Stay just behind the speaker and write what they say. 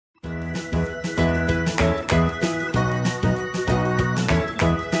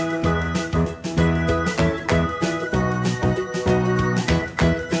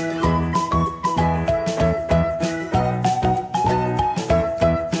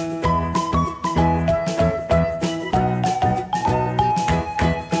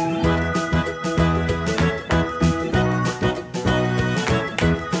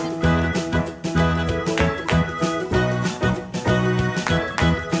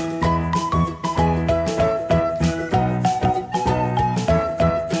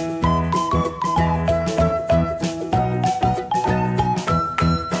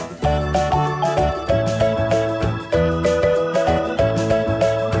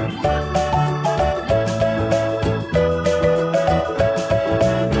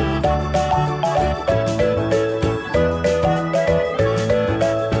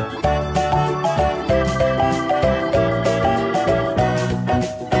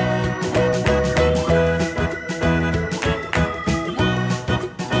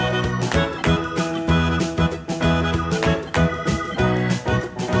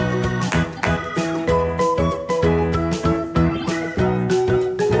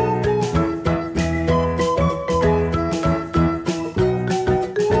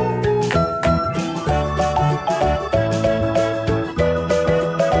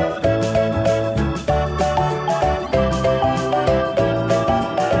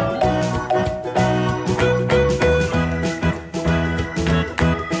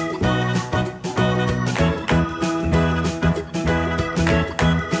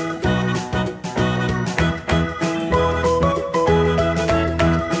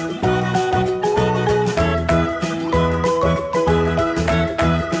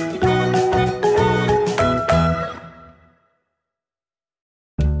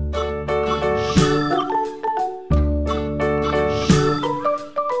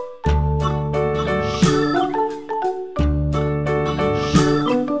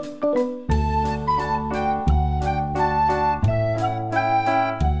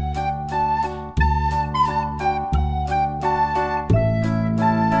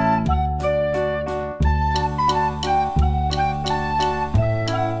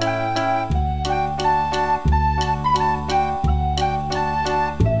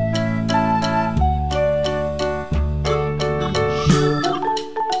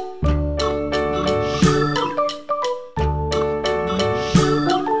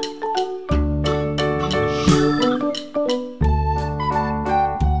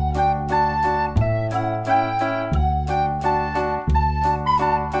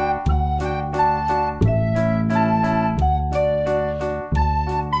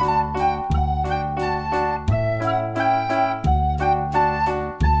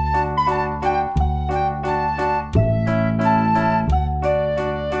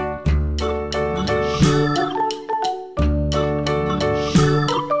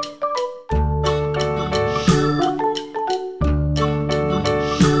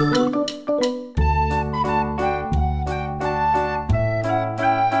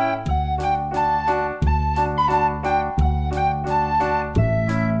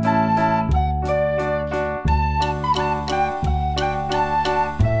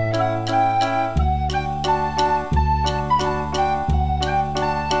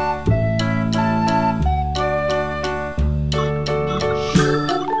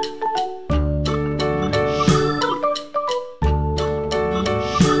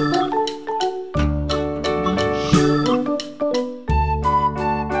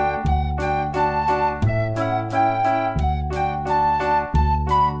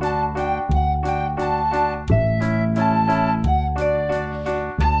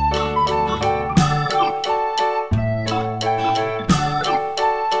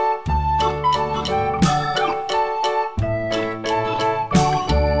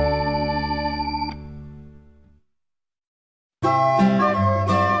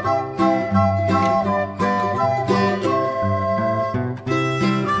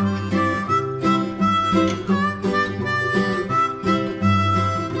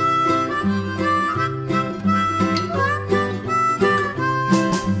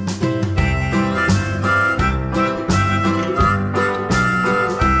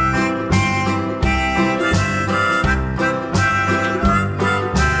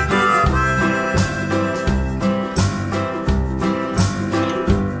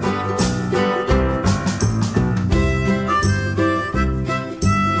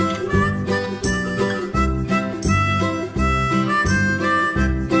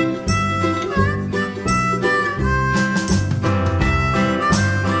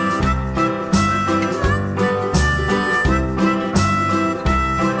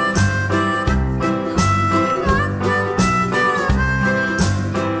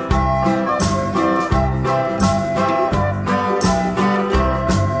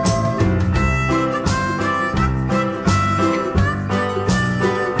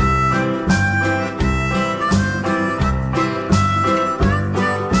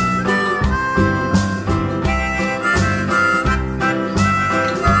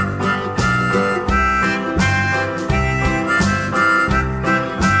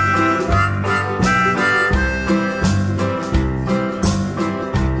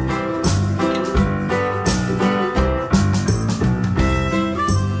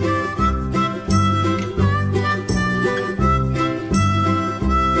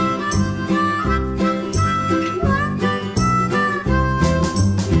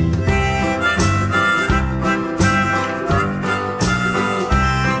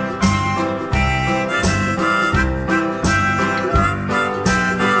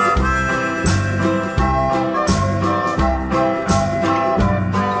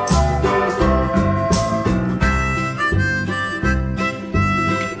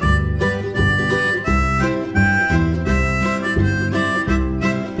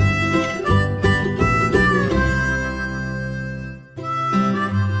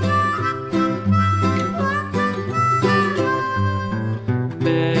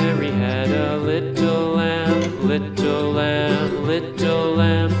little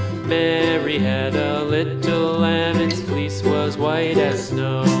lamb. Mary had a little lamb, its fleece was white as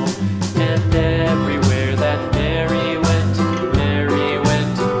snow. And everywhere that Mary went, Mary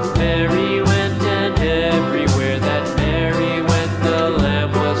went, Mary went, and everywhere that Mary went, the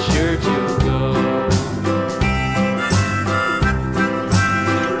lamb was sure to go.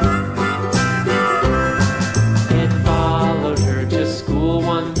 It followed her to school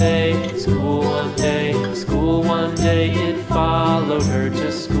one day, school one day, school one day. It followed her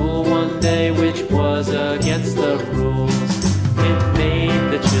to school one day, which was against the rules. It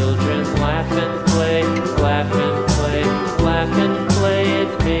made the children laugh and play, laugh and play, laugh and play.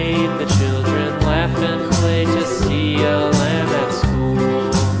 It made the children laugh and play to see a lamb at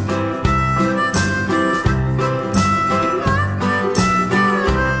school.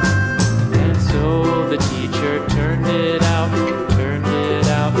 And so the teacher turned it out, turned it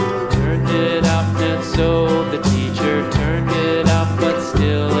out, turned it out. And so the teacher turned it out, but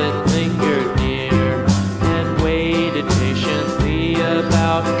still it lingered near and waited patiently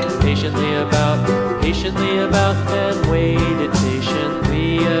about, patiently about, patiently about, and waited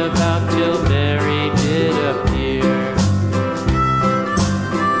patiently about till Mary did appear.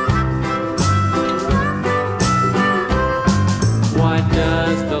 Why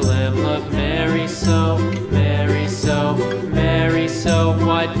does the lamb love Mary so, Mary so, Mary so?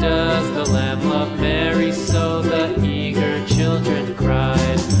 Why does the lamb love Mary so? The eager children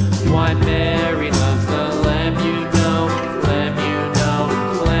cried. Why Mary loves the lamb, you know, lamb, you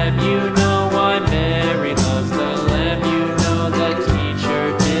know, lamb, you know. Why Mary loves the lamb, you know, the teacher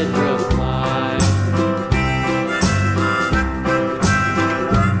did reply.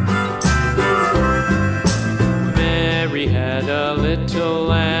 Mary had a little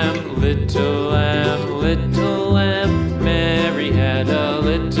lamb, little